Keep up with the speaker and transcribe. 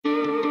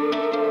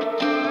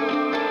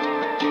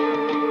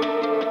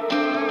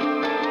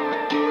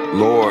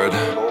Lord,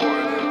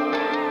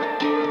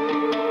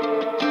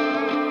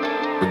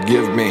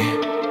 forgive me.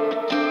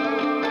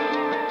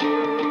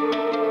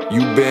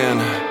 You've been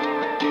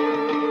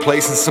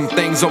placing some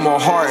things on my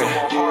heart,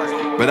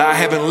 but I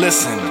haven't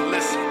listened.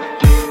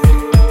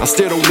 I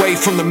steered away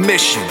from the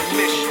mission.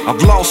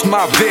 I've lost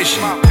my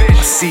vision.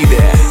 I see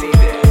that,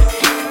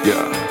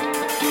 yeah.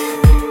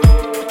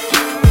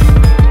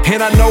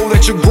 And I know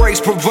that your grace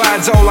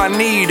provides all I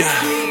need,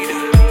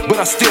 but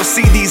I still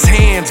see these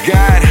hands,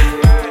 God.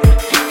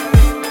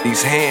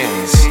 These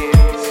hands.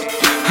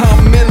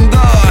 I'm in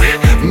the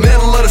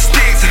middle of the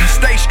sticks.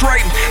 Stay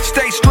straight,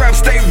 stay strapped,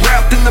 stay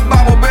wrapped in the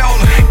Bible belt.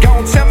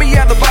 Gon' tell me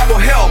how the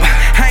Bible help.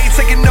 I ain't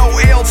taking no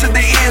L to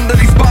the end of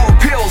these bottle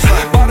pills.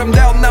 Bottomed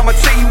out, now I'ma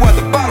tell you how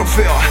the bottom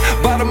fell.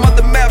 Bottom of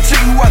the map, tell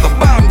you how the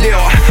bottom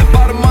deal.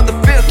 Bottom of the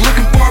fifth,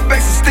 looking for a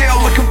base of steel.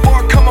 Looking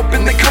for a come up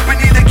in the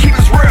company that keep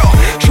us real.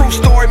 True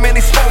story, man,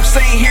 these folks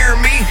ain't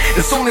hearing me.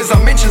 As soon as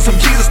I mention some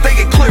Jesus, they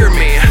get clear of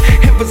me.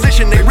 In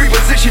position, they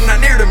reposition, not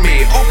near to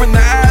me. Open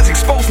the eyes,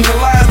 exposing the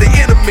lies, the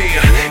enemy.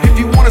 If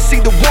you wanna see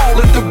the wall,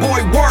 let the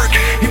boy work.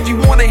 If you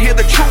wanna hear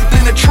the truth,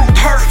 then the truth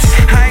hurts.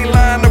 I ain't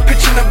lying or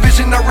pitching a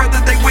vision. I'd rather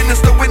they witness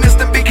the witness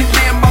than be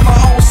condemned by my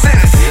own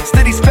sentence.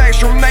 Still these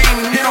facts remain.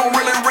 It don't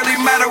really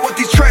matter what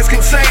these tracks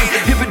contain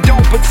if it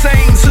don't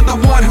pertain to the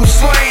one who's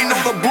slain.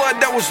 All the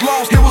blood that was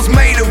lost, it was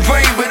made in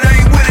vain, but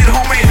I ain't with it,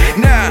 homie.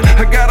 Nah,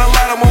 I got a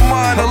lot on my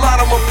mind, a lot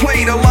on my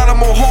plate, a lot on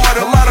my heart,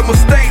 a lot of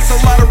mistakes, a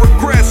lot of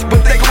regrets,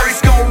 but that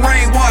grace gon'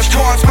 rain. Washed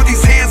hearts, but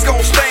these hands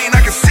gon' stain.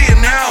 I can see it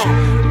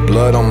now.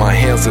 Blood on my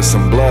hands, there's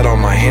some blood on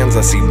my hands.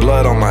 I see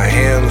blood on my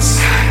hands.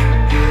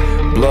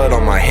 Blood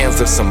on my hands,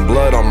 there's some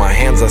blood on my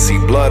hands. I see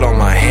blood on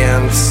my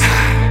hands.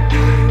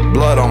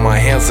 Blood on my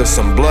hands, there's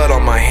some blood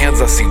on my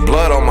hands. I see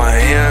blood on my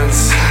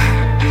hands.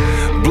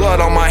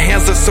 Blood on my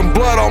hands, there's some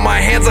blood on my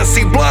hands. I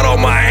see blood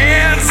on my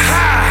hands.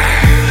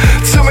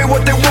 Tell me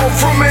what they want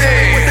from me.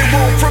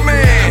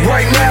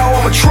 Right now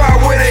I'ma try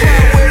with it.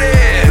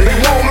 They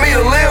want me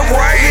to live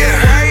right.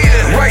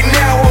 Right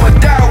now I'ma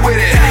die with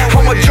it.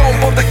 I'ma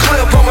jump off the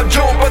cliff, I'ma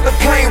jump off the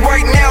plane.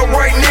 Right now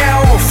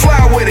I'ma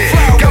fly with it.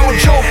 Gon'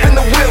 jump in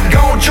the whip,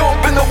 gon'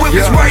 jump in the whip.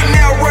 It's right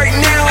now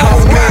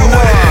I'ma ride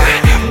with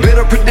it.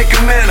 Bitter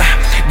predicament.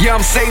 Yeah,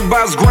 I'm saved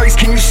by His grace.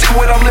 Can you see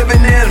what I'm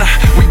living in?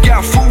 We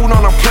got food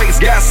on our plates,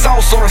 got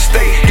sauce on our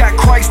steak, got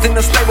Christ in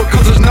the stable,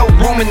 cause there's no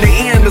room in the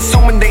end.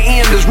 Assuming the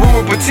end is room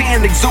to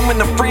pretend, exhuming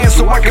the friends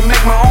so I can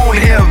make my own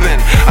heaven.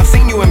 I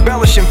seen you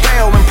embellish and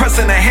fail,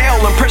 impressing the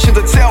hell, impression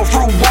to tell,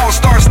 through walls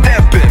start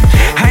stepping.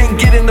 I ain't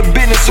getting the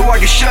business so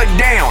I can shut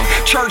down.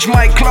 Church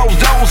might close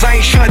doors,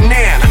 I ain't shutting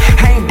in.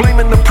 I ain't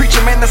blaming the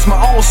preacher, man, that's my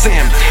own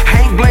sin.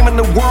 I ain't blaming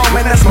the world,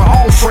 man, that's my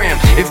own friend.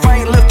 If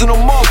I ain't lifting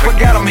them up, I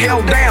got them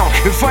held down.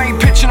 If I ain't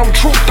pitching them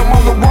truth, I'm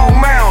on the wrong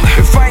mound.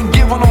 If I ain't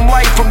giving them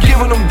life, I'm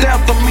giving them death.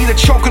 I'm either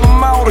choking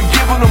them out or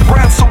giving them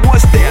breath. So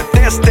what's that?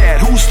 That's that.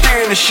 Who's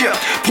steering the ship?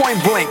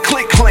 Point blank,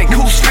 click clank,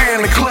 who's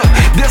fearing the clip?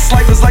 This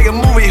life is like a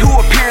movie, who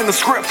appear in the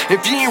script?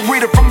 If you ain't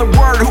read it from the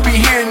word, who be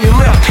hearing your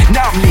lip?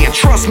 Not me, and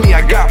trust me,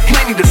 I got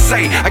plenty to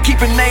say. I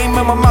keep a name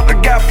in my mouth, I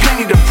got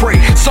plenty to pray.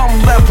 Some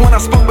left when I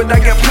spoke, but I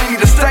got plenty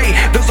to stay.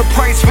 There's a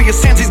price for your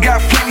sins, He's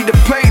got plenty to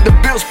pay. The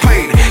bill's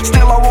paid,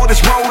 still I walk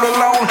this road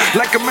alone,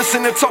 like I'm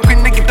missing a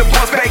token to get the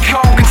bus back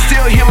home. Can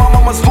still hear my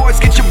mama's voice,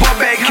 get your butt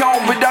back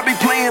home. But I be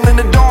playing in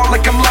the dark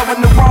like I'm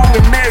loving the wrong.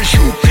 And there's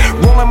you,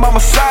 rolling by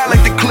my side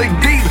like the click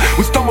deep.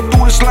 We stumble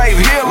through this life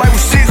here like we're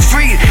 6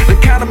 feet.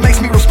 That kinda makes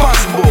me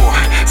responsible.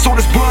 So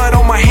there's blood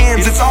on my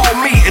hands, it's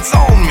on me, it's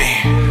on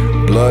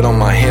me. Blood on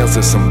my hands,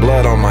 there's some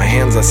blood on my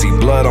hands. I see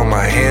blood on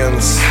my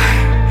hands.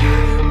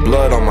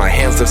 Blood on my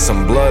hands, there's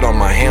some blood on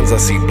my hands. I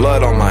see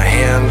blood on my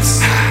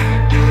hands.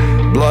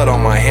 Blood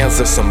on my hands,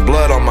 there's some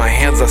blood on my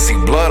hands. I see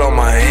blood on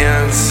my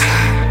hands.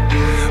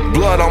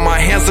 Blood on my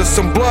hands, there's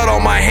some blood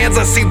on my hands.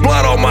 I see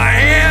blood on my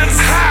hands.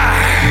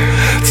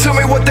 Tell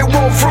me what they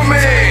want from me.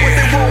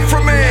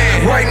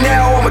 Right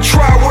now I'ma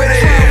try with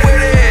it.